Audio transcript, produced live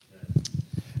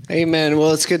Amen.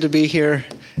 Well, it's good to be here,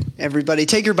 everybody.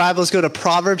 Take your Bibles, go to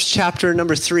Proverbs chapter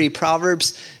number 3.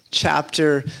 Proverbs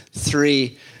chapter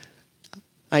 3.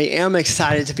 I am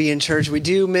excited to be in church. We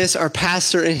do miss our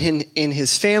pastor and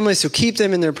his family, so keep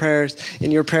them in your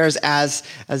prayers as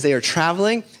they are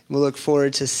traveling. We'll look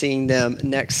forward to seeing them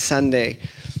next Sunday.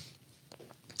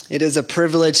 It is a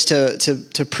privilege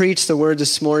to preach the word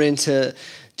this morning, to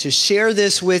share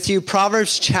this with you.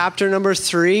 Proverbs chapter number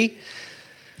 3.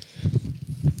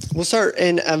 We'll start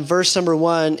in verse number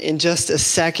 1 in just a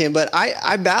second, but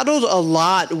I battled a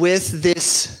lot with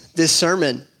this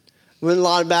sermon. Went a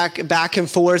lot back and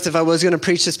forth if I was going to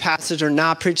preach this passage or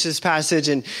not preach this passage,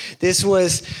 and this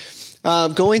was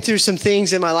going through some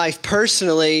things in my life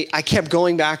personally. I kept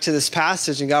going back to this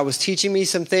passage, and God was teaching me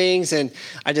some things, and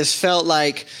I just felt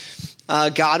like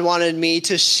God wanted me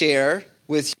to share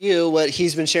with you what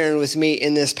he's been sharing with me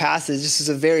in this passage. This is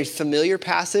a very familiar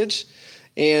passage,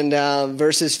 and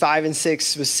verses 5 and 6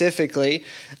 specifically.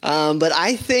 But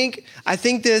I think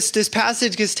this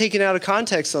passage gets taken out of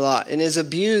context a lot and is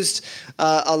abused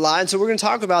a lot. And so we're going to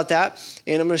talk about that,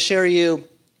 and I'm going to share you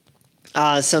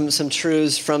some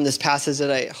truths from this passage that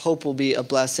I hope will be a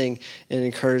blessing and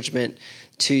encouragement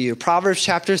to you. Proverbs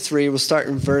chapter 3, we'll start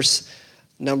in verse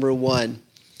number 1.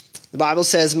 The Bible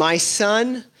says, "My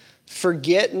son,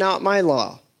 forget not my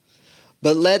law,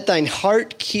 but let thine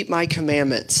heart keep my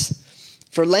commandments.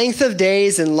 For length of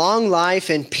days and long life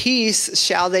and peace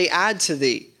shall they add to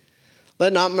thee.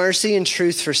 Let not mercy and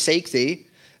truth forsake thee.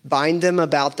 Bind them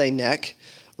about thy neck.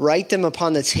 Write them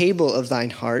upon the table of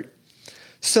thine heart.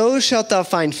 So shalt thou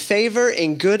find favor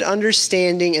and good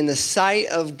understanding in the sight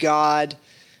of God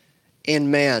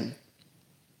and man."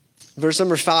 Verse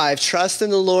number 5, "Trust in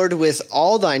the Lord with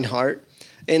all thine heart,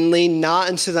 and lean not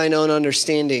unto thine own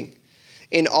understanding.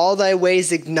 In all thy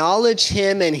ways acknowledge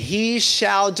him, and he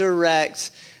shall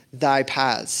direct thy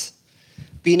paths.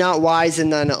 Be not wise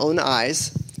in thine own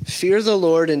eyes. Fear the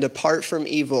Lord and depart from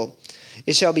evil.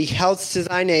 It shall be health to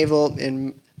thy navel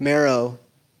and marrow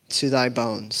to thy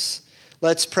bones."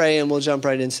 Let's pray, and we'll jump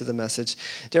right into the message.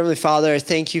 Dear Heavenly Father, I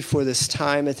thank you for this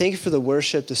time. I thank you for the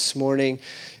worship this morning,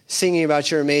 singing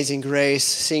about your amazing grace,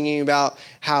 singing about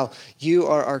how you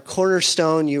are our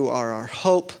cornerstone, you are our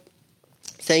hope.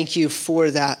 Thank you for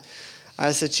that. I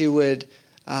ask that you would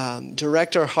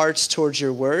direct our hearts towards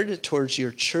your word, towards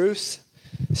your truth.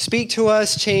 Speak to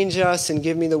us, change us, and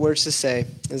give me the words to say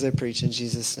as I preach in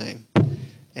Jesus' name.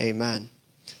 Amen.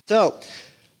 So,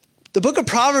 the book of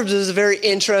Proverbs is a very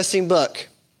interesting book.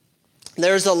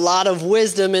 There's a lot of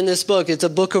wisdom in this book. It's a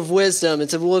book of wisdom.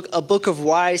 It's a book of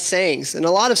wise sayings. And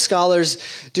a lot of scholars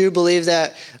do believe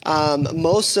that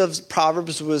most of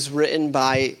Proverbs was written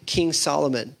by King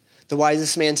Solomon, the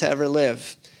wisest man to ever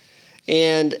live.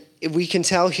 And we can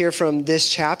tell here from this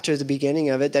chapter, the beginning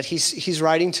of it, that he's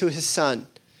writing to his son.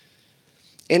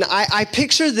 And I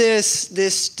picture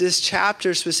this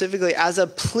chapter specifically as a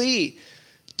plea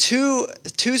to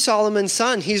Solomon's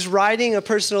son. He's writing a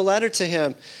personal letter to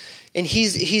him. And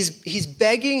he's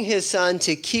begging his son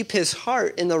to keep his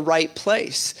heart in the right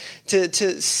place,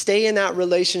 to stay in that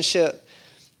relationship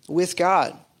with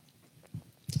God.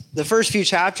 The first few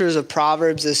chapters of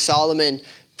Proverbs is Solomon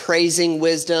praising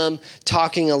wisdom,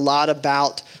 talking a lot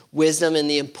about wisdom and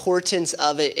the importance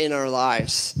of it in our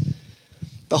lives.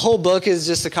 The whole book is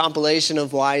just a compilation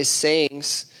of wise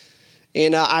sayings.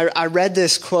 And I read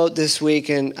this quote this week,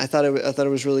 and I thought it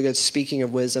was really good. Speaking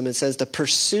of wisdom, it says, "The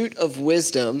pursuit of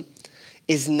wisdom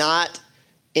is not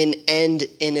an end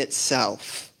in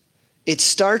itself. It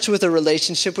starts with a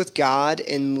relationship with God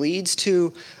and leads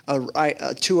to a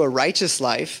righteous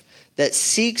life that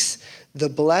seeks the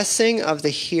blessing of the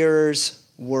hearer's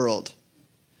world."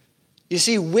 You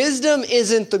see, wisdom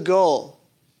isn't the goal.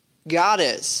 God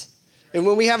is. And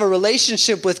when we have a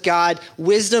relationship with God,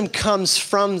 wisdom comes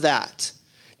from that.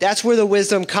 That's where the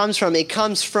wisdom comes from. It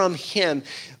comes from him.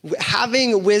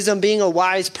 Having wisdom, being a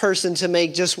wise person to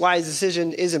make just wise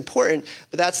decisions is important,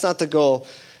 but that's not the goal.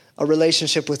 A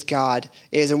relationship with God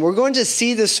is. And we're going to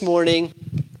see this morning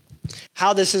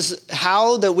how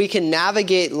that we can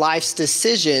navigate life's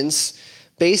decisions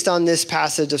based on this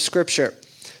passage of Scripture.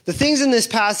 The things in this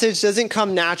passage doesn't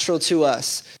come natural to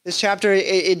us. This chapter,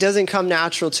 it doesn't come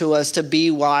natural to us to be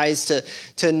wise,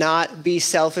 to not be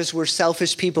selfish. We're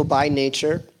selfish people by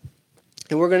nature.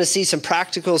 And we're going to see some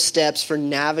practical steps for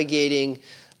navigating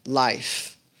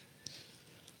life.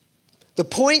 The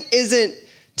point isn't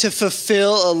to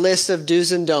fulfill a list of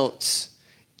do's and don'ts.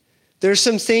 There's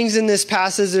some things in this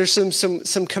passage, there's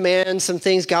some commands, some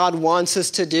things God wants us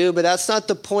to do, but that's not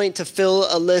the point, to fill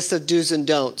a list of do's and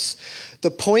don'ts.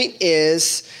 The point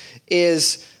is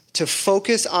to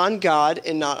focus on God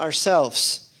and not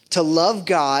ourselves. to love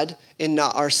God and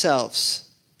not ourselves.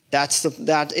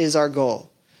 That is our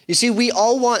goal. You see, we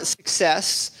all want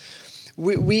success.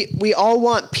 We all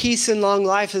want peace and long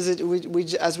life,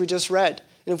 as we just read.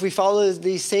 And if we follow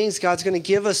these things, God's going to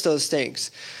give us those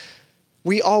things.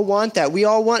 We all want that. We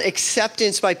all want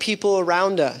acceptance by people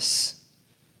around us.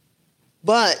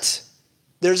 But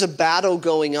there's a battle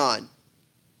going on.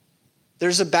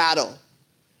 There's a battle.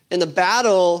 And the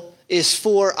battle is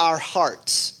for our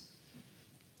hearts.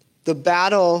 The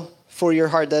battle for your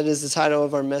heart. That is the title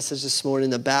of our message this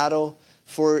morning. The battle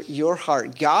for your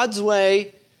heart. God's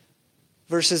way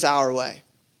versus our way.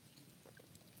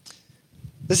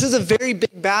 This is a very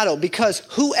big battle because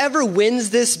whoever wins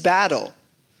this battle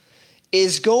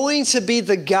is going to be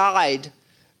the guide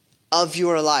of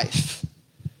your life.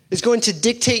 Is going to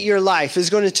dictate your life. Is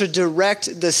going to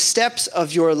direct the steps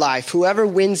of your life. Whoever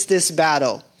wins this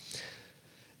battle.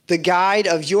 The guide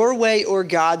of your way or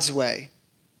God's way.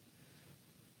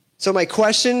 So my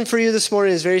question for you this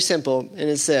morning is very simple, and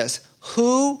it's this.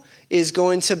 Who is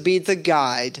going to be the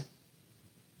guide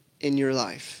in your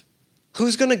life?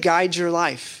 Who's going to guide your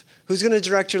life? Who's going to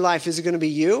direct your life? Is it going to be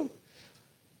you?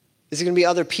 Is it going to be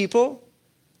other people?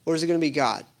 Or is it going to be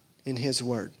God in his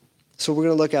word? So we're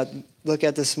going to look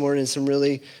at this morning some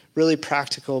really, really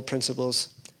practical principles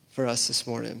for us this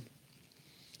morning.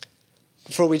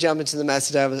 Before we jump into the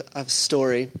message, I have a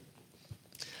story.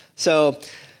 So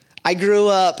I grew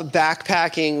up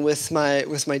backpacking with my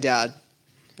dad.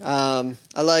 I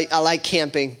like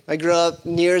camping. I grew up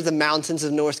near the mountains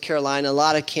of North Carolina, a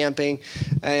lot of camping.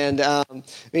 And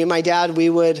me and my dad, we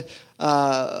loved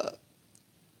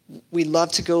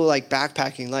to go like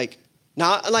backpacking, like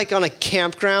not like on a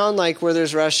campground, like where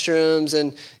there's restrooms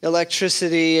and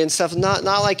electricity and stuff. Not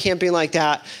like camping like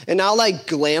that. And not like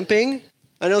glamping.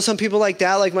 I know some people like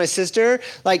that, like my sister.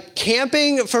 Like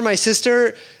camping for my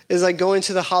sister is like going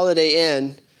to the Holiday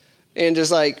Inn and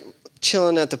just like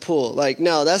chilling at the pool. Like,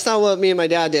 no, that's not what me and my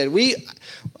dad did.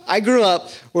 I grew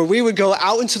up where we would go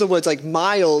out into the woods, like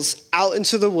miles out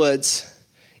into the woods,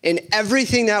 and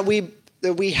everything that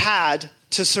we had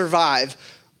to survive,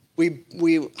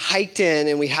 we hiked in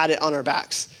and we had it on our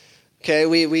backs. Okay,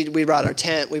 we brought our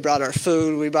tent, we brought our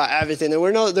food, we brought everything. There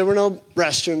were no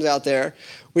restrooms out there.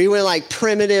 We went like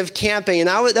primitive camping, and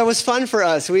that was fun for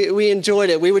us. We enjoyed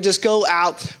it. We would just go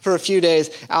out for a few days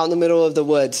out in the middle of the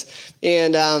woods.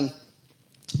 And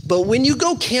but when you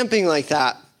go camping like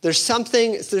that, there's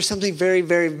something very,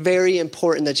 very, very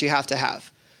important that you have to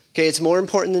have. Okay, it's more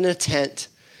important than a tent.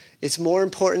 It's more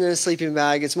important than a sleeping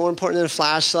bag. It's more important than a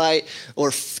flashlight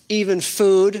or even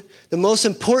food. The most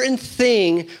important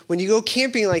thing when you go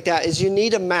camping like that is you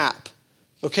need a map.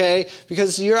 Okay?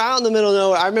 Because you're out in the middle of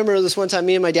nowhere. I remember this one time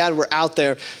me and my dad were out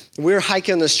there. We were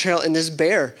hiking on this trail and this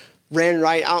bear ran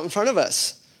right out in front of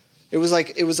us. It was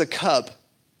a cub.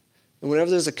 And whenever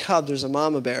there's a cub, there's a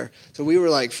mama bear. So we were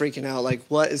like freaking out, like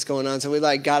what is going on? So we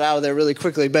like got out of there really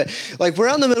quickly. But like we're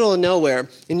out in the middle of nowhere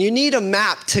and you need a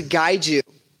map to guide you.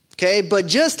 Okay? But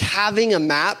just having a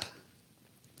map,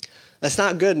 that's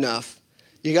not good enough.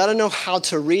 You got to know how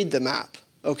to read the map.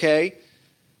 Okay?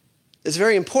 It's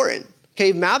very important.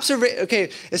 Okay, maps are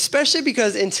especially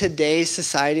because in today's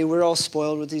society, we're all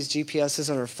spoiled with these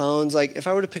GPSs on our phones. Like, if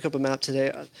I were to pick up a map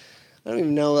today, I don't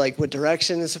even know, like, what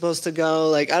direction it's supposed to go.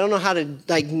 Like, I don't know how to,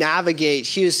 like, navigate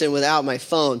Houston without my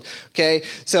phone, okay?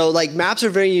 So, like, maps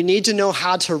are you need to know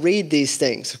how to read these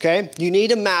things, okay? You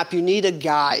need a map. You need a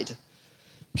guide,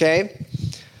 okay?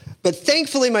 But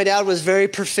thankfully, my dad was very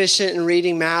proficient in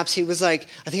reading maps. He was like,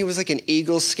 I think he was like an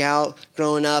Eagle Scout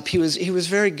growing up. He was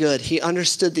very good. He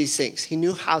understood these things. He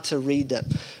knew how to read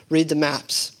the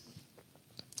maps.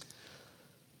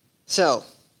 So,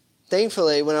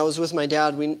 thankfully, when I was with my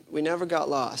dad, we never got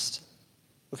lost.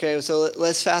 Okay, so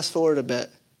let's fast forward a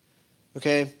bit.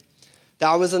 Okay,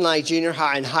 that was in like junior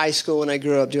high and high school when I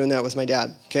grew up doing that with my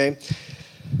dad. Okay,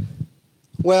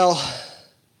 well,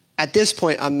 at this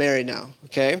point, I'm married now.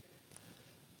 Okay.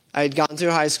 I had gone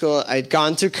through high school, I had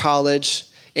gone through college,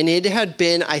 and it had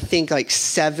been, I think, like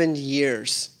 7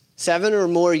 or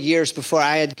more years before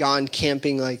I had gone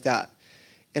camping like that.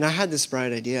 And I had this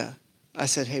bright idea. I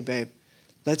said, hey, babe,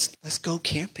 let's go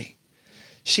camping.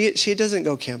 She doesn't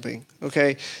go camping,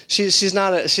 okay? She didn't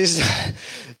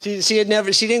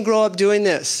grow up doing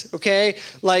this, okay?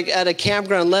 Like at a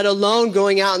campground, let alone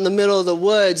going out in the middle of the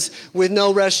woods with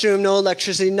no restroom, no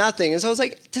electricity, nothing. And so I was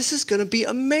like, this is going to be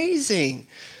amazing.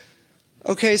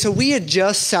 Okay, so we had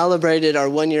just celebrated our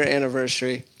 1-year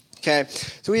anniversary, okay?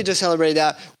 So we had just celebrated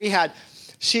that.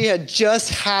 She had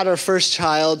just had her first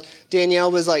child.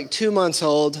 Danielle was like 2 months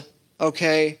old,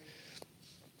 okay?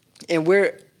 And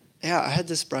I had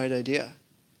this bright idea.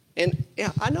 And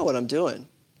yeah, I know what I'm doing.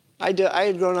 I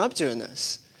had grown up doing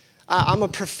this. I'm a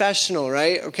professional,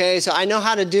 right? Okay, so I know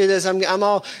how to do this. I'm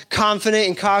all confident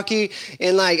and cocky,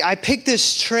 and like I picked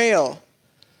this trail.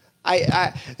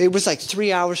 It was like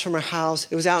 3 hours from our house.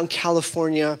 It was out in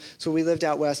California, so we lived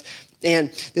out west.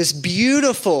 And this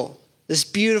beautiful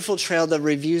trail, the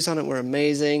reviews on it were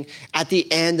amazing. At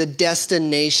the end, the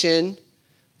destination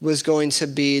was going to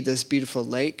be this beautiful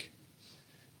lake.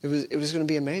 It was going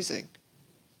to be amazing.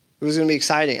 It was going to be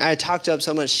exciting. I had talked up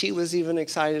so much. She was even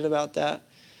excited about that.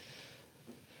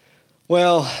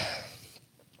 Well,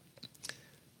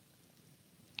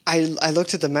 I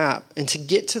looked at the map, and to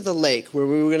get to the lake where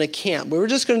we were going to camp, we were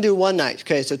just going to do one night.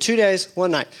 Okay, so 2 days,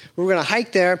 one night. We were going to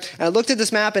hike there, and I looked at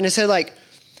this map, and it said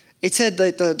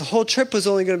that the whole trip was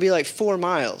only going to be like 4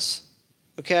 miles.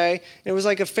 Okay, and it was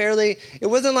like it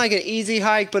wasn't like an easy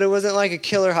hike, but it wasn't like a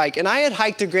killer hike. And I had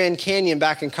hiked the Grand Canyon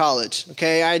back in college.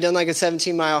 Okay, I had done like a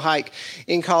 17-mile hike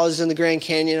in college in the Grand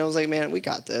Canyon. I was like, man, we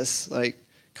got this. Like,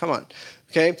 come on.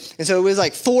 Okay, and so it was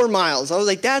like 4 miles. I was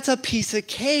like, that's a piece of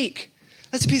cake.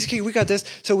 That's a piece of cake. We got this.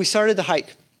 So we started the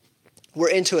hike. We're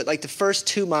into it. Like the first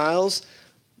 2 miles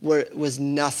was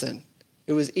nothing.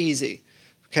 It was easy.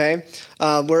 Okay,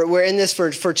 we're in this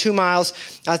for 2 miles.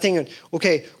 I'm thinking,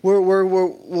 okay, we're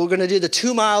going to do the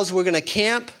 2 miles. We're going to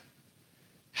camp,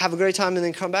 have a great time, and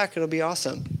then come back. It'll be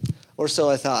awesome, or so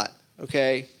I thought.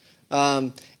 Okay,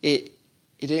 it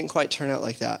didn't quite turn out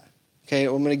like that. Okay,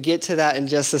 I'm going to get to that in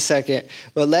just a second.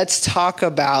 But let's talk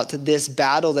about this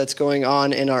battle that's going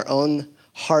on in our own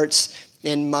hearts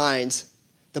and minds.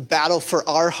 The battle for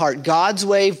our heart, God's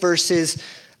way versus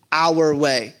our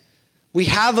way. We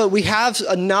have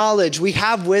a knowledge, we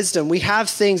have wisdom, we have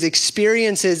things,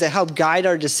 experiences that help guide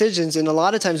our decisions, and a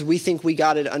lot of times we think we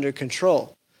got it under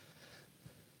control.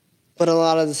 But a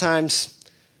lot of the times,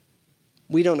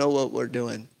 we don't know what we're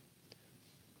doing.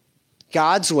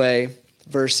 God's way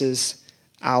versus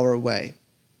our way.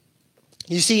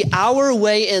 You see, our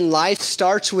way in life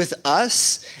starts with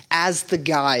us as the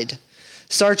guide.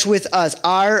 Starts with us,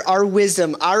 our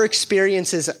wisdom, our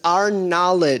experiences, our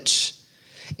knowledge.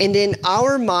 And in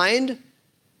our mind,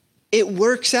 it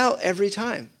works out every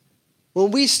time.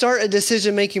 When we start a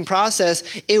decision-making process,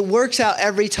 it works out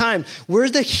every time. We're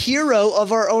the hero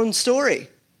of our own story.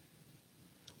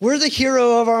 We're the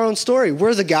hero of our own story.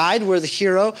 We're the guide. We're the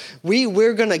hero.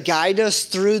 We're going to guide us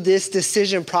through this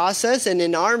decision process. And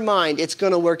in our mind, it's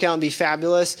going to work out and be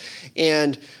fabulous.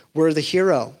 And we're the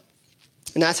hero.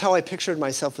 And that's how I pictured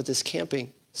myself with this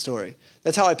camping story.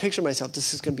 That's how I pictured myself.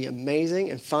 This is going to be amazing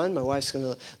and fun. My wife's going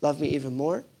to love me even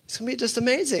more. It's going to be just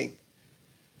amazing.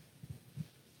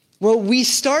 Well, we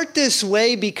start this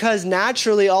way because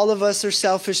naturally all of us are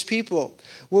selfish people.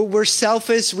 We're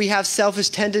selfish. We have selfish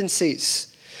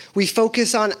tendencies. We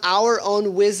focus on our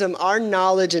own wisdom, our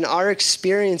knowledge, and our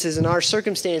experiences and our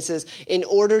circumstances in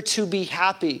order to be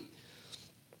happy,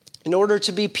 in order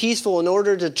to be peaceful, in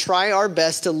order to try our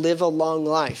best to live a long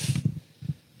life.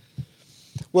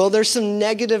 Well, there's some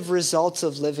negative results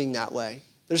of living that way.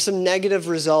 There's some negative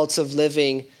results of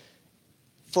living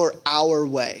for our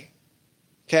way.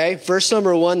 Okay, verse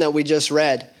number 1 that we just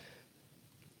read.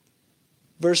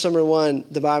 Verse number 1,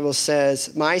 the Bible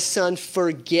says, "My son,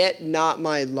 forget not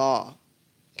my law."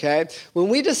 Okay? When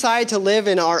we decide to live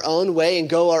in our own way and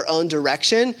go our own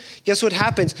direction, guess what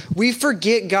happens? We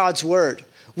forget God's word.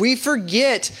 We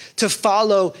forget to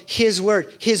follow his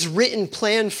word, his written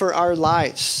plan for our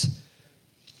lives.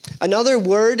 Another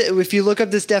word, if you look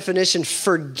up this definition,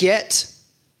 forget,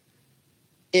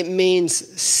 it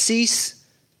means cease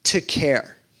to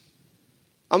care.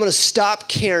 I'm going to stop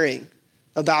caring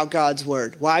about God's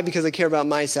word. Why? Because I care about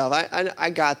myself. I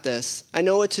got this. I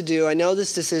know what to do. I know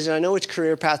this decision. I know which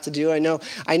career path to do. I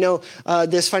know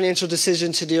this financial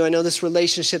decision to do. I know this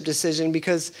relationship decision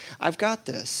because I've got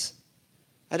this.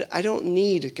 I don't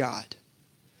need God.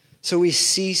 So we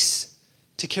cease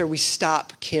to care. We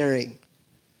stop caring.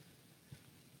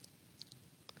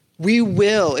 We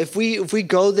will, if we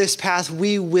go this path,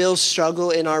 we will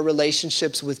struggle in our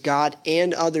relationships with God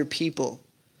and other people.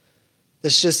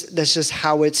 That's just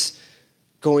how it's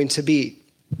going to be.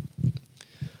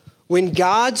 When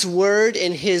God's word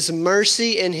and his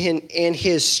mercy and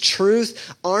his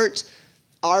truth aren't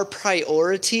our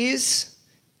priorities,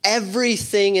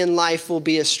 everything in life will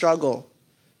be a struggle.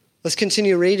 Let's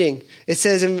continue reading. It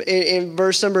says in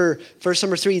verse number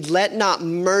 3, let not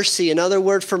mercy, another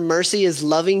word for mercy is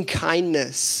loving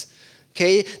kindness.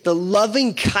 Okay, the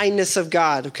loving kindness of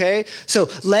God, okay? So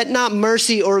let not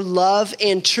mercy or love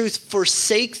and truth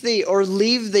forsake thee or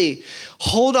leave thee.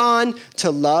 Hold on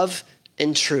to love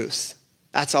and truth.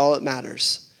 That's all that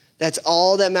matters. That's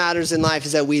all that matters in life,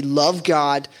 is that we love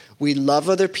God, we love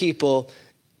other people,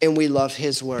 and we love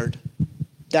his word.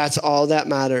 That's all that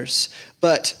matters.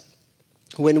 But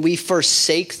when we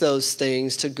forsake those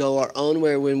things to go our own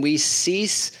way, when we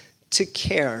cease to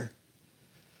care,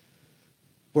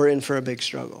 we're in for a big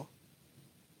struggle.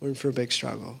 We're in for a big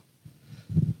struggle.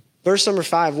 Verse number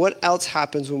 5, what else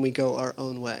happens when we go our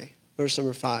own way? Verse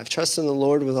number 5, trust in the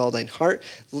Lord with all thine heart.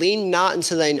 Lean not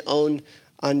into thine own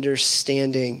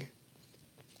understanding.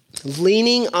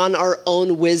 Leaning on our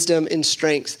own wisdom and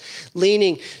strength.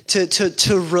 Leaning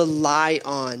to rely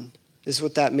on is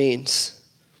what that means.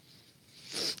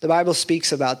 The Bible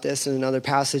speaks about this in another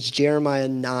passage, Jeremiah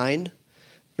 9,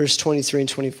 verse 23 and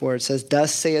 24. It says,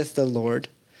 thus saith the Lord,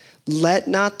 let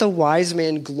not the wise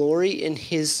man glory in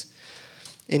his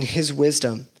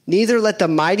wisdom. Neither let the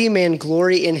mighty man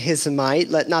glory in his might.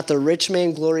 Let not the rich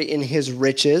man glory in his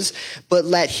riches. But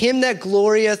let him that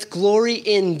glorieth glory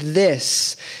in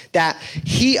this, that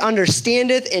he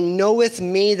understandeth and knoweth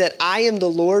me, that I am the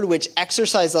Lord, which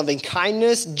exercise loving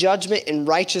kindness, judgment, and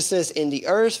righteousness in the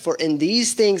earth. For in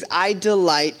these things I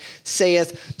delight,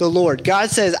 saith the Lord.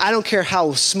 God says, I don't care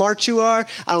how smart you are.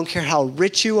 I don't care how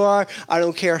rich you are. I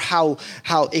don't care how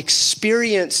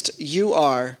experienced you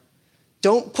are.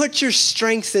 Don't put your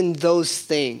strength in those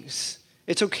things.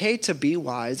 It's okay to be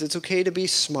wise. It's okay to be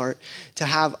smart, to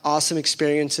have awesome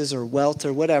experiences or wealth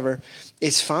or whatever.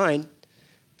 It's fine.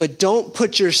 But don't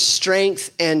put your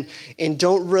strength and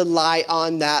don't rely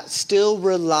on that. Still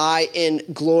rely and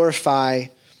glorify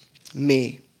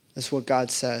me. That's what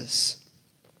God says.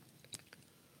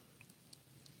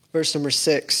 Verse number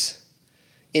 6.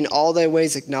 In all thy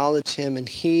ways acknowledge him, and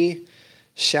he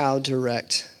shall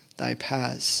direct thy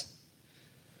paths.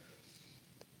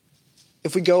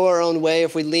 If we go our own way,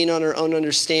 if we lean on our own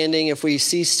understanding, if we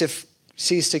cease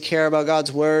to care about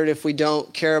God's word, if we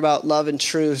don't care about love and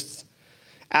truth,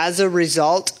 as a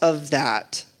result of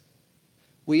that,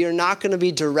 we are not going to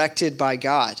be directed by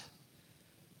God.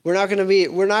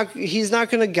 He's not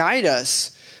going to guide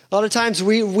us. A lot of times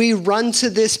we run to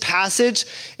this passage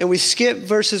and we skip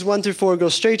verses 1 through 4, go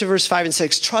straight to verse 5 and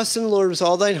 6. Trust in the Lord with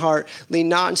all thine heart, lean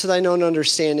not into thine own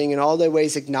understanding, in all thy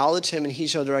ways acknowledge him, and he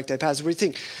shall direct thy paths. We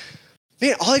think,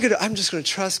 man, I'm just going to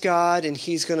trust God and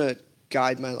he's going to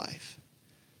guide my life.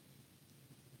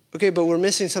 Okay, but we're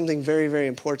missing something very, very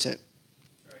important.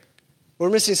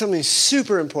 We're missing something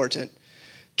super important.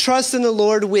 Trust in the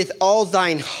Lord with all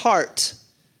thine heart.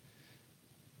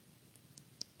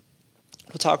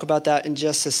 We'll talk about that in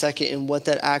just a second and what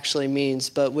that actually means.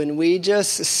 But when we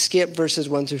just skip verses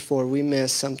 1 through 4, we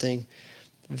miss something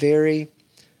very,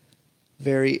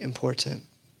 very important.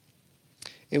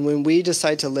 And when we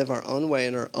decide to live our own way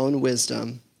in our own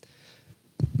wisdom,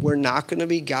 we're not going to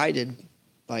be guided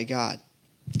by God.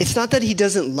 It's not that he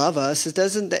doesn't love us. It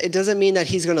doesn't mean that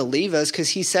he's going to leave us, because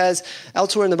he says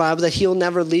elsewhere in the Bible that he'll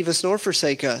never leave us nor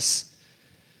forsake us.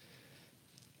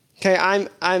 Okay,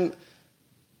 I'm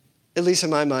at least in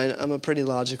my mind, I'm a pretty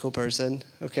logical person.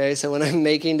 Okay, so when I'm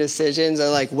making decisions,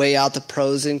 I weigh out the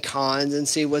pros and cons and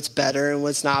see what's better and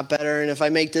what's not better. And if I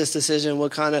make this decision,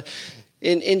 what kind of...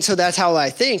 And so that's how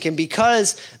I think. And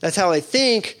because that's how I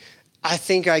think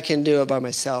I can do it by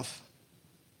myself.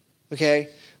 Okay?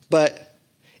 But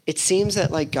it seems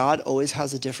that God always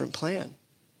has a different plan.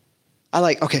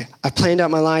 I've planned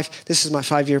out my life. This is my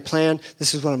 5-year plan.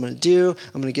 This is what I'm going to do.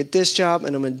 I'm going to get this job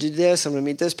and I'm going to do this. I'm going to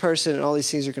meet this person and all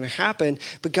these things are going to happen.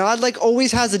 But God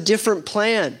always has a different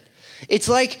plan. It's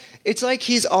like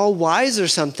he's all wise or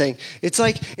something. It's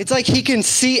like he can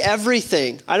see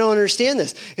everything. I don't understand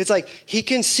this. It's like he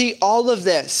can see all of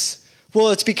this.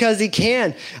 Well, it's because he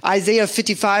can. Isaiah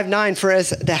 55:9, for as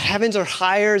the heavens are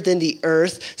higher than the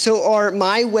earth, so are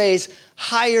my ways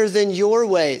higher than your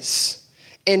ways,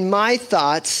 and my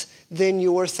thoughts than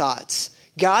your thoughts.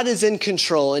 God is in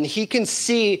control, and he can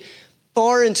see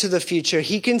far into the future.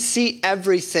 He can see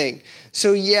everything.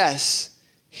 So yes,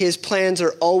 his plans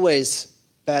are always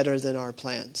better than our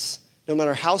plans, no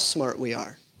matter how smart we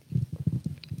are.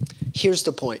 Here's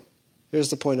the point. Here's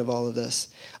the point of all of this.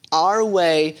 Our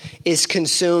way is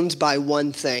consumed by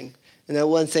one thing, and that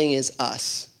one thing is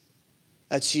us.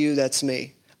 That's you, that's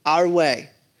me. Our way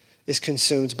is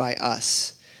consumed by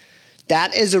us.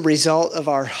 That is a result of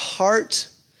our heart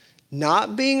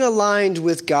not being aligned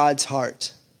with God's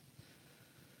heart.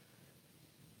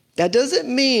 That doesn't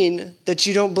mean that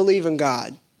you don't believe in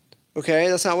God. Okay?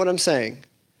 That's not what I'm saying.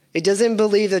 It doesn't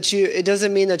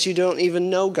mean that you don't even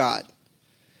know God.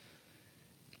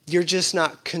 You're just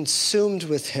not consumed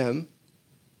with him,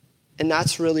 and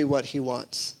that's really what he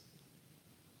wants.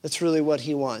 That's really what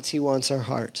he wants. He wants our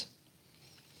heart.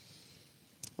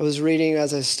 I was reading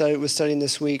as I was studying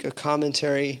this week a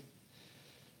commentary.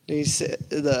 He said,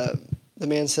 the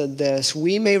man said this: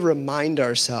 "We may remind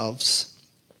ourselves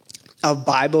of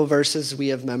Bible verses we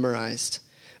have memorized,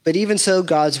 but even so,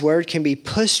 God's word can be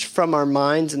pushed from our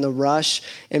minds in the rush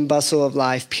and bustle of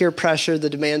life. Peer pressure, the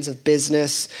demands of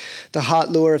business, the hot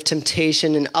lure of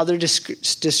temptation, and other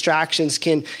distractions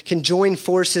can join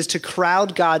forces to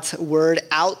crowd God's word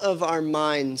out of our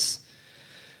minds.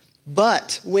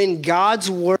 But when God's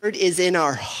word is in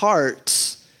our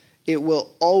hearts, it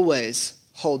will always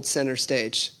hold center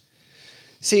stage."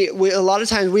 See, a lot of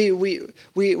times we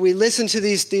listen to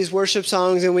these worship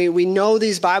songs and we know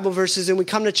these Bible verses and we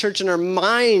come to church and our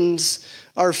minds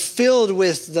are filled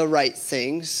with the right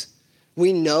things.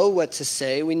 We know what to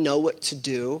say. We know what to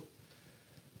do.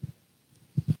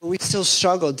 But we still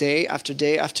struggle day after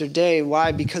day after day.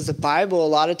 Why? Because the Bible a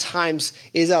lot of times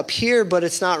is up here, but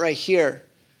it's not right here.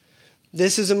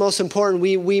 This is the most important.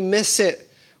 We miss it.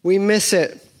 We miss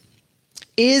it.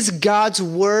 Is God's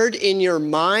word in your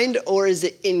mind, or is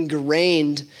it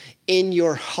ingrained in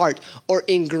your heart, or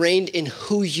ingrained in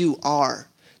who you are?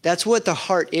 That's what the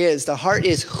heart is. The heart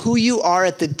is who you are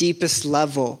at the deepest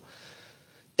level.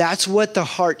 That's what the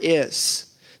heart is.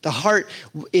 The heart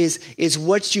is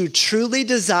what you truly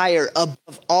desire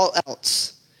above all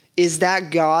else. Is that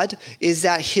God? Is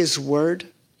that his word?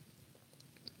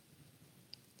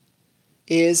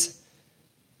 Is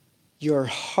your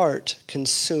heart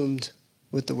consumed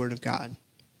with the word of God?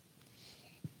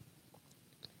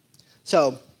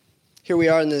 So here we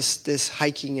are in this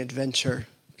hiking adventure.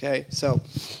 Okay, so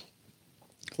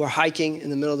we're hiking in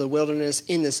the middle of the wilderness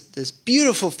in this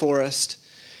beautiful forest,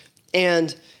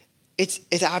 and it's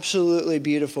absolutely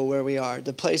beautiful where we are.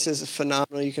 The place is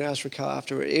phenomenal. You can ask Raquel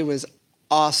afterward. It was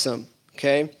awesome.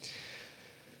 Okay.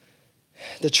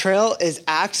 The trail is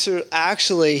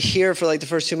actually here for like the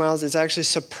first 2 miles. It's actually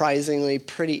surprisingly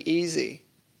pretty easy.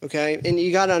 Okay, and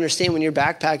you got to understand when you're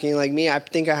backpacking like me, I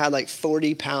think I had like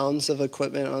 40 pounds of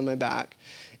equipment on my back,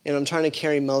 and I'm trying to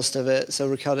carry most of it, so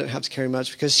Raquel didn't have to carry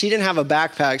much because she didn't have a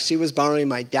backpack. She was borrowing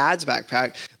my dad's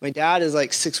backpack. My dad is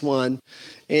like 6'1",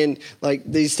 and like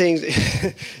these things,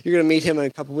 you're going to meet him in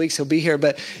a couple weeks. He'll be here,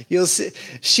 but you'll see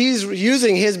she's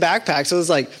using his backpack, so it's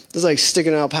like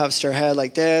sticking out past her head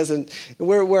like this, and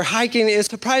we're hiking. It's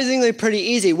surprisingly pretty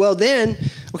easy. Well, then,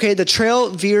 okay, the trail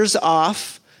veers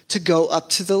off to go up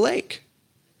to the lake.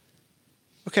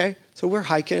 Okay, so we're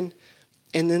hiking,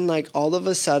 and then like all of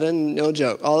a sudden, no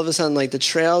joke, all of a sudden like the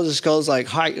trail just goes like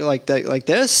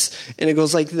this, and it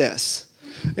goes like this.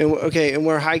 And and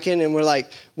we're hiking, and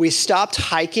we stopped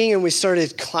hiking and we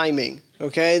started climbing.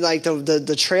 Okay, like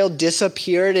the trail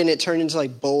disappeared and it turned into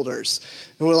like boulders,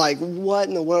 and we're like, what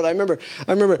in the world? I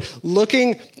remember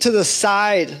looking to the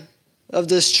side of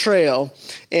this trail,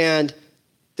 and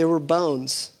there were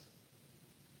bones.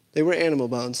 They were animal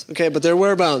bones, okay? But there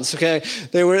were bones, okay?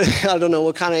 They were, I don't know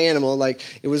what kind of animal. Like,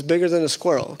 it was bigger than a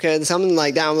squirrel, okay? Something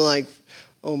like that. I'm like,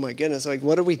 oh my goodness, like,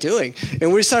 what are we doing?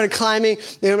 And we started climbing,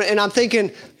 and I'm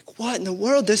thinking, what in the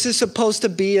world? This is supposed to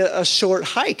be a short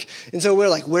hike. And so we're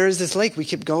like, where is this lake? We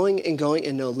kept going and going,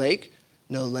 and no lake,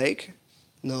 no lake,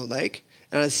 no lake.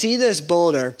 And I see this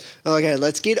boulder. Okay,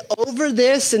 let's get over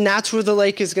this, and that's where the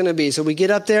lake is going to be. So we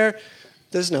get up there.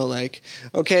 There's no lake.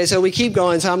 Okay, so we keep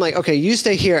going. So I'm like, okay, you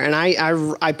stay here. And I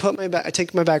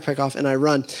take my backpack off and I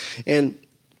run. And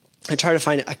I try to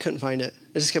find it. I couldn't find it.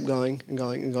 I just kept going and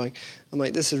going and going. I'm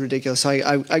like, this is ridiculous. So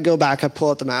I go back. I pull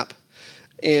out the map.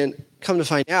 And come to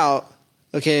find out,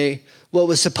 okay, what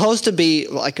was supposed to be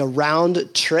like a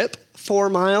round trip, 4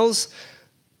 miles,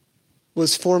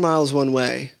 was 4 miles one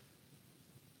way.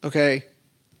 Okay?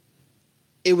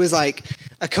 It was like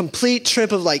a complete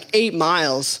trip of like 8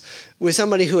 miles with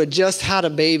somebody who had just had a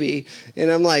baby.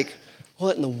 And I'm like,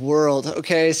 what in the world?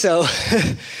 Okay, so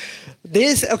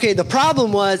the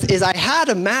problem is I had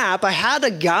a map, I had a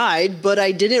guide, but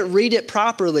I didn't read it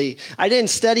properly. I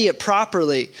didn't study it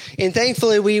properly. And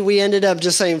thankfully, we ended up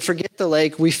just saying, forget the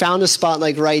lake. We found a spot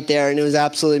like right there, and it was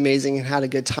absolutely amazing and had a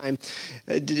good time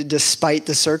despite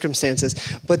the circumstances.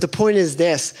 But the point is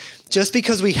this: just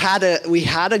because we had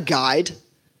a guide,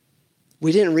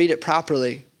 we didn't read it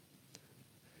properly.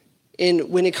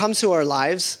 And when it comes to our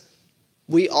lives,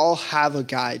 we all have a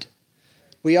guide.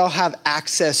 We all have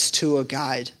access to a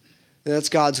guide, and that's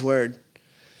God's word.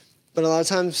 But a lot of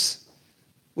times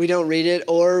we don't read it,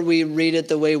 or we read it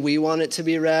the way we want it to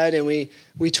be read, and we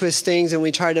twist things and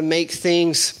we try to make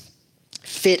things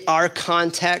fit our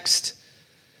context.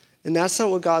 And that's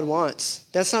not what God wants.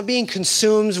 That's not being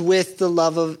consumed with the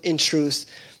love and truth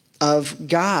of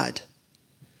God.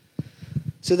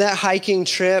 So that hiking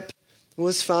trip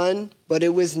was fun, but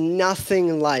it was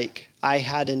nothing like I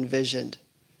had envisioned.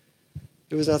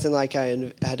 It was nothing like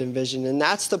I had envisioned. And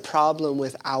that's the problem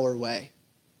with our way.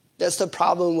 That's the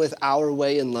problem with our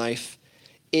way in life.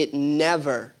 It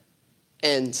never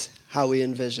ends how we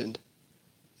envisioned.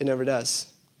 It never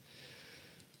does.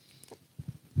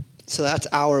 So that's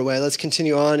our way. Let's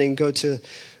continue on and go to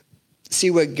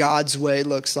see what God's way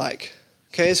looks like.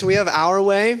 Okay, so we have our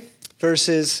way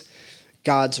versus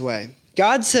God's way.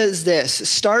 God says this,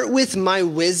 start with my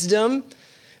wisdom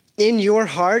in your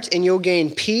heart and you'll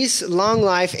gain peace, long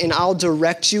life, and I'll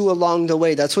direct you along the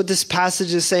way. That's what this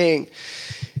passage is saying.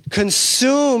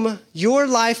 Consume your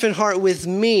life and heart with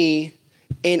me,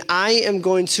 and I am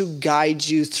going to guide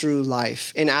you through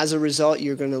life. And as a result,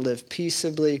 you're going to live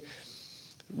peaceably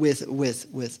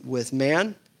with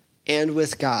man and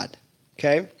with God.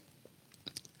 Okay?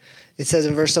 It says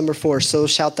in verse number 4, so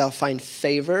shalt thou find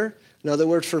favor. Another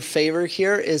word for favor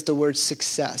here is the word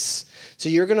success. So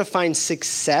you're going to find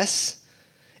success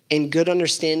and good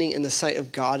understanding in the sight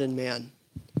of God and man.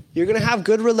 You're going to have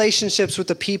good relationships with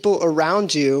the people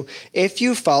around you if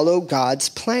you follow God's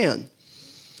plan.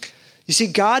 You see,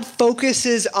 God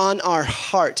focuses on our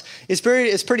heart. It's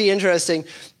pretty interesting.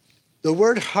 The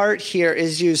word heart here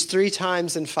is used 3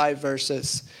 times in 5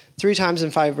 verses. 3 times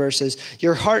in 5 verses.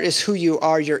 Your heart is who you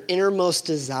are, your innermost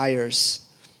desires.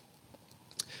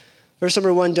 Verse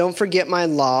number 1, don't forget my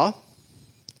law.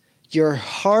 Your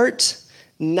heart,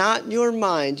 not your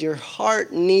mind. Your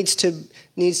heart needs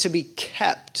to be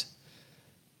kept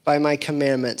by my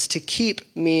commandments. To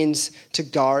keep means to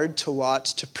guard, to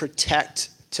watch, to protect,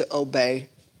 to obey.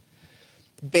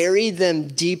 Bury them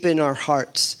deep in our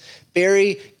hearts.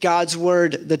 Bury God's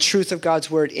word, the truth of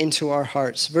God's word into our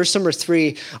hearts. Verse number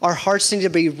 3, our hearts need to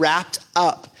be wrapped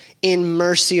up in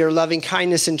mercy or loving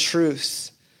kindness and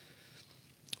truth.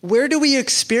 Where do we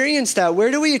experience that? Where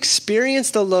do we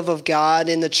experience the love of God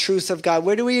and the truth of God?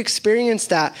 Where do we experience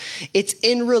that? It's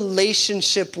in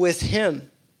relationship with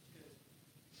him.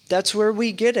 That's where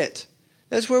we get it.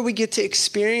 That's where we get to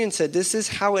experience it. This is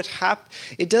how it happens.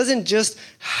 It doesn't just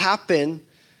happen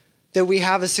that we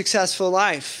have a successful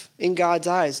life in God's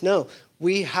eyes. No,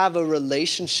 we have a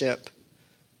relationship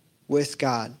with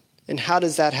God. And how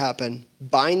does that happen?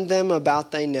 Bind them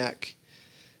about thy neck.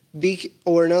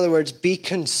 Or in other words, be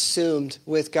consumed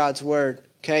with God's word.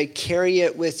 Okay, carry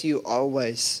it with you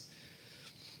always.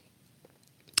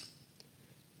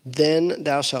 Then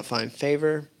thou shalt find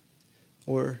favor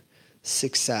or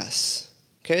success.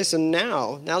 Okay, so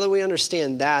now that we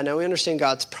understand that, now we understand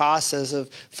God's process of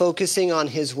focusing on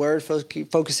his word,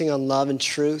 focusing on love and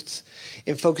truth,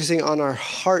 and focusing on our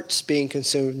hearts being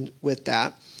consumed with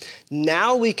that.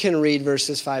 Now we can read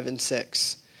verses 5 and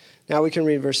 6. Now we can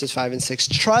read verses 5 and 6.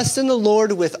 Trust in the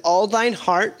Lord with all thine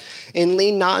heart, and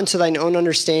lean not unto thine own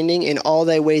understanding. In all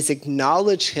thy ways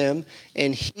acknowledge him,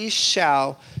 and he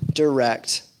shall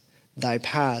direct thy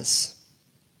paths.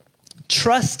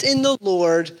 Trust in the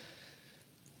Lord.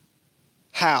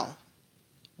 How?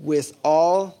 With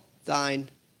all thine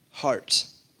heart.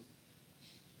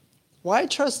 Why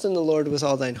trust in the Lord with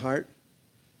all thine heart?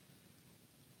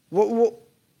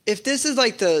 If this is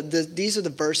like these are the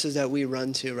verses that we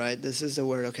run to, right? This is the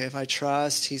word, okay, if I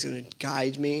trust, he's going to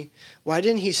guide me. Why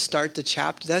didn't he start the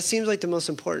chapter? That seems like the most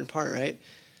important part, right?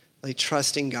 Like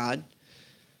trusting God.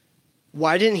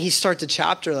 Why didn't he start the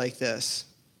chapter like this?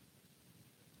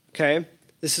 Okay?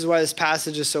 This is why this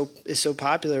passage is so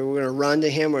popular. We're going to run to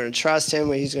him. We're going to trust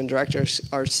him. He's going to direct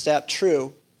our step.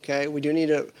 True. Okay? We do need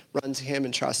to run to him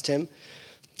and trust him.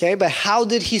 Okay? But how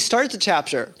did he start the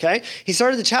chapter? Okay? He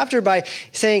started the chapter by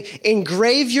saying,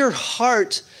 engrave your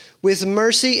heart with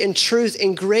mercy and truth.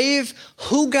 Engrave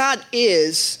who God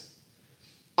is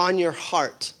on your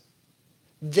heart.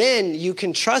 Then you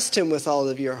can trust him with all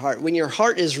of your heart. When your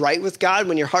heart is right with God,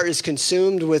 when your heart is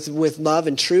consumed with love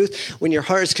and truth, when your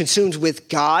heart is consumed with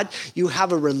God, you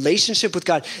have a relationship with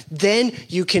God, then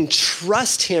you can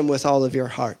trust him with all of your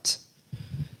heart.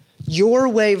 Your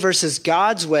way versus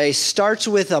God's way starts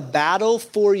with a battle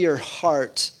for your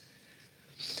heart.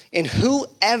 And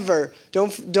whoever,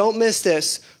 don't miss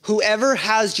this, whoever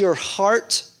has your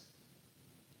heart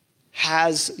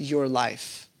has your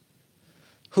life.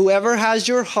 Whoever has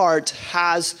your heart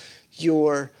has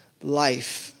your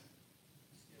life.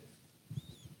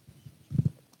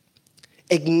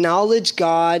 Acknowledge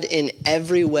God in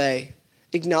every way.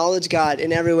 Acknowledge God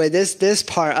in every way. This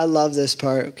part, I love this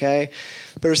part, okay?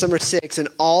 Verse number 6, in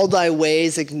all thy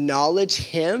ways acknowledge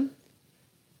him,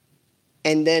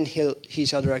 and then he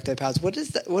shall direct thy paths. What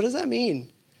does that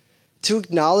mean? To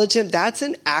acknowledge him, that's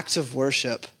an act of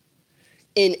worship.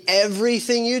 In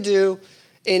everything you do,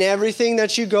 in everything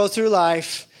that you go through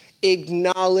life,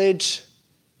 acknowledge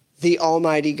the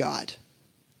Almighty God.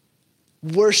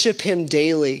 Worship him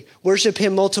daily. Worship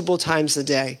him multiple times a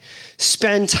day.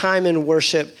 Spend time in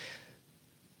worship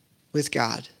with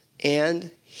God,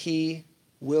 and he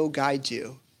will guide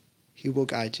you. He will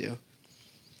guide you.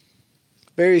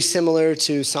 Very similar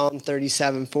to Psalm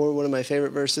 37:4, one of my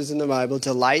favorite verses in the Bible.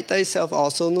 Delight thyself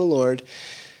also in the Lord,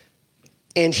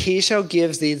 and he shall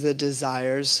give thee the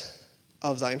desires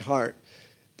of thine heart.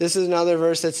 This is another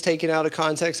verse that's taken out of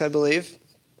context, I believe.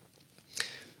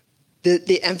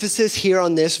 The emphasis here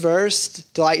on this verse,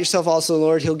 delight yourself also in the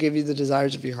Lord, he'll give you the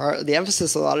desires of your heart. The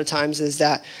emphasis a lot of times is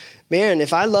that, man,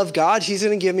 if I love God, he's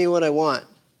going to give me what I want.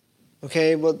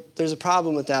 Okay, well, there's a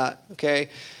problem with that, okay?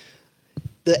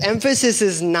 The emphasis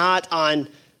is not on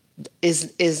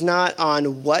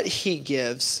what he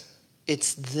gives,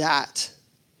 it's that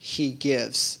he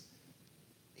gives.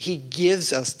 He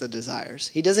gives us the desires.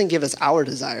 He doesn't give us our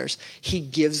desires. He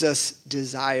gives us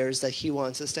desires that he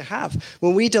wants us to have.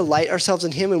 When we delight ourselves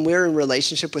in him and we're in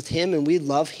relationship with him and we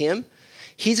love him,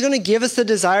 he's going to give us the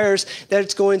desires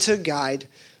that's going to guide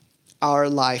our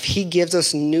life. He gives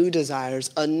us new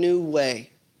desires, a new way.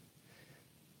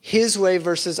 His way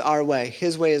versus our way.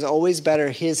 His way is always better.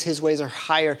 His ways are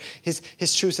higher.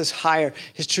 His truth is higher.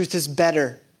 His truth is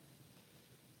better.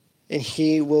 And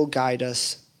he will guide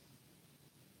us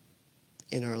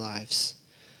in our lives.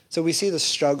 So we see the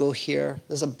struggle here.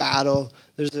 There's a battle.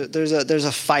 There's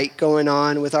a fight going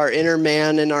on with our inner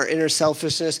man and our inner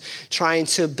selfishness trying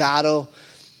to battle.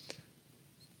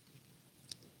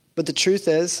 But the truth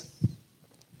is,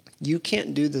 you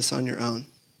can't do this on your own.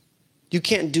 You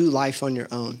can't do life on your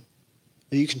own.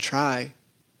 You can try.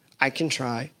 I can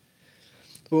try.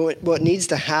 But what needs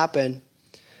to happen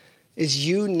is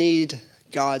you need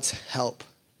God's help.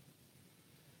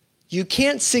 You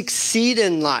can't succeed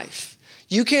in life.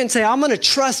 You can't say, I'm going to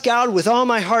trust God with all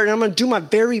my heart and I'm going to do my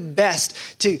very best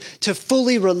to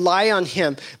fully rely on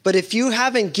him. But if you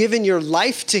haven't given your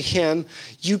life to him,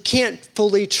 you can't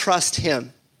fully trust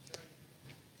him.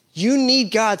 You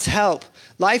need God's help.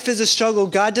 Life is a struggle.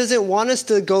 God doesn't want us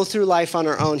to go through life on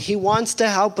our own. He wants to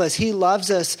help us. He loves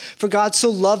us. For God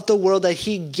so loved the world that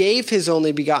he gave his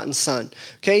only begotten son.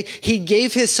 Okay? He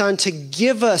gave his son to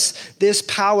give us this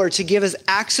power, to give us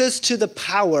access to the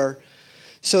power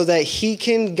so that he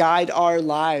can guide our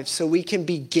lives, so we can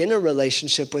begin a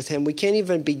relationship with him. We can't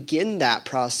even begin that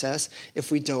process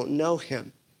if we don't know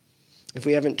him, if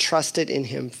we haven't trusted in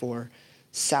him for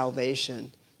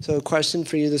salvation. So a question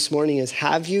for you this morning is,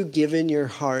 have you given your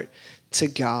heart to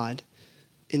God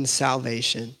in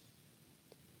salvation?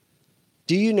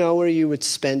 Do you know where you would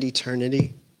spend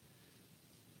eternity?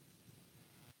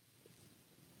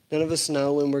 None of us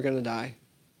know when we're going to die.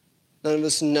 None of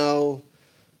us know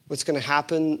what's going to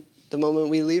happen the moment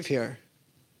we leave here.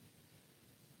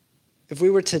 If we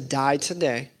were to die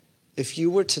today, if you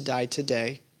were to die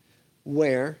today,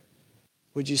 where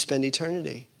would you spend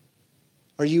eternity?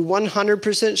 Are you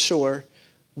 100% sure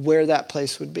where that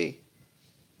place would be?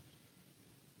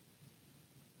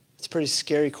 It's a pretty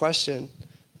scary question.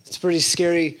 It's a pretty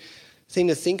scary thing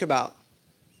to think about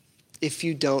if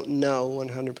you don't know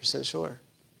 100% sure.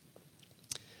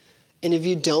 And if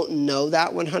you don't know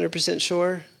that 100%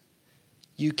 sure,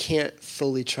 you can't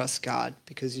fully trust God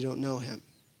because you don't know him.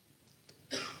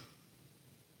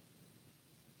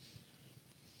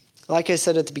 Like I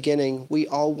said at the beginning, we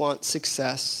all want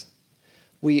success.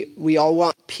 We all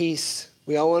want peace.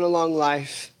 We all want a long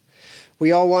life.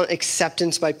 We all want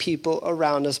acceptance by people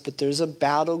around us, but there's a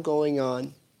battle going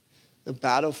on, a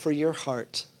battle for your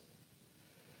heart.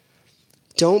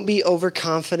 Don't be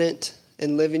overconfident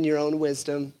and live in your own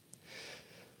wisdom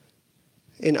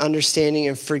and understanding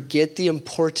and forget the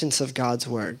importance of God's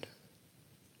word.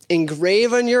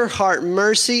 Engrave on your heart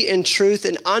mercy and truth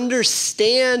and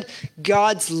understand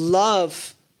God's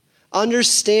love.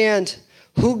 Understand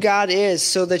who God is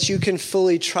so that you can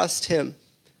fully trust him.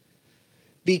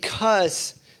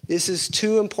 Because this is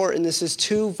too important. This is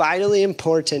too vitally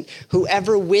important.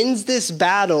 Whoever wins this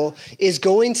battle is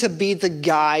going to be the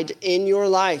guide in your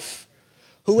life.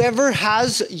 Whoever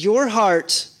has your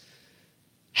heart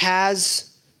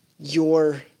has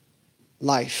your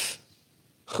life.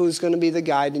 Who's going to be the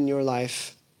guide in your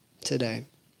life today?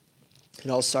 It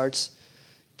all starts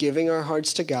giving our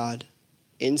hearts to God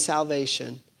in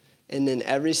salvation. And then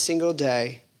every single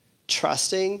day,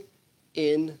 trusting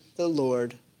in the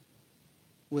Lord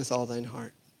with all thine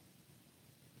heart.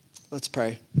 Let's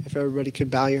pray. If everybody could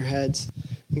bow your heads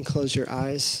and close your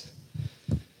eyes.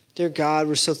 Dear God,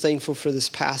 we're so thankful for this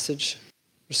passage.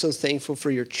 We're so thankful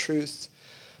for your truth.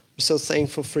 We're so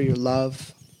thankful for your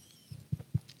love.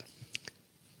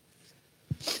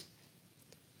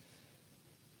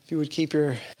 If you would keep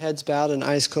your heads bowed and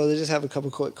eyes closed, I just have a couple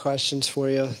quick questions for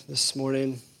you this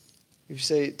morning. If you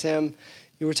say, Tim,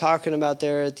 you were talking about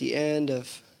there at the end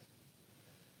of,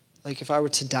 like, if I were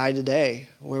to die today,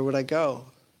 where would I go?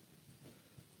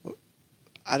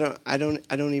 I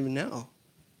don't even know.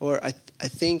 Or I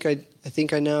think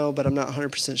I know, but I'm not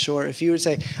 100% sure. If you would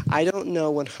say, I don't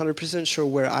know 100% sure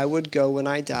where I would go when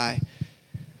I die,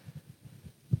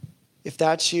 if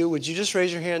that's you, would you just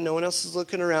raise your hand? No one else is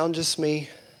looking around, just me.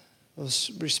 I'll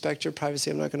respect your privacy.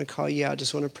 I'm not going to call you out. I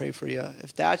just want to pray for you.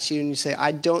 If that's you and you say,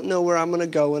 I don't know where I'm going to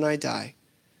go when I die.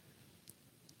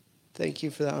 Thank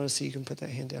you for that honesty. You can put that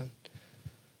hand down.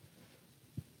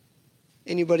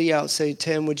 Anybody else say,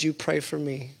 Tim, would you pray for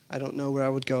me? I don't know where I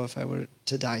would go if I were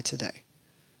to die today.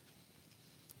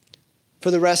 For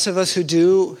the rest of us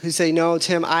who say, no,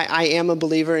 Tim, I am a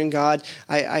believer in God.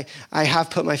 I have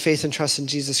put my faith and trust in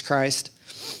Jesus Christ.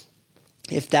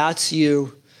 If that's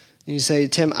you, and you say,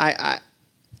 Tim,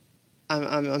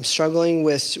 I'm struggling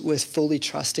with fully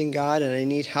trusting God, and I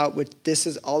need help with this.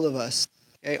 Is all of us.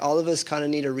 Okay? All of us kind of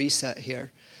need a reset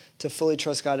here to fully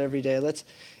trust God every day.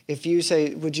 If you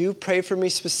say, would you pray for me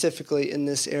specifically in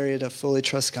this area to fully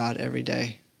trust God every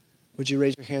day? Would you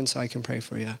raise your hand so I can pray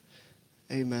for you?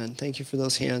 Amen. Thank you for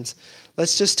those hands.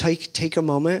 Let's just take a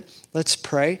moment. Let's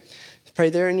pray. Pray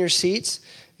there in your seats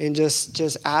and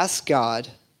just ask God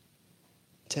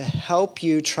to help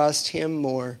you trust him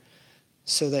more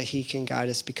so that he can guide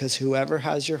us, because whoever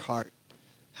has your heart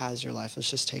has your life.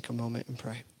 Let's just take a moment and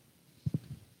pray.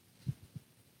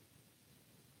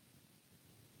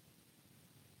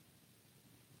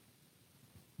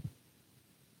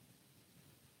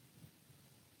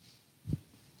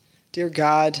 Dear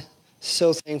God,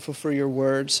 so thankful for your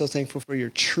word, so thankful for your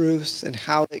truth and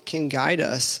how it can guide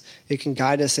us. It can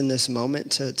guide us in this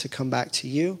moment to come back to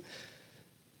you.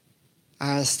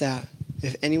 I ask that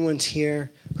if anyone's here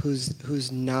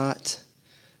who's not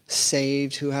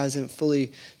saved, who hasn't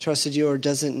fully trusted you or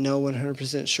doesn't know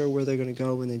 100% sure where they're going to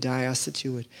go when they die, I ask that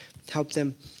you would help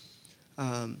them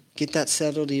get that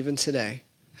settled even today.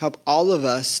 Help all of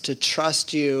us to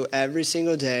trust you every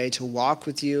single day, to walk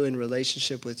with you in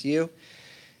relationship with you.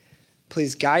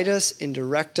 Please guide us and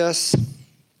direct us.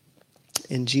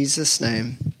 In Jesus'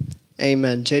 name,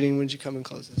 amen. Jaden, would you come and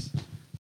close this?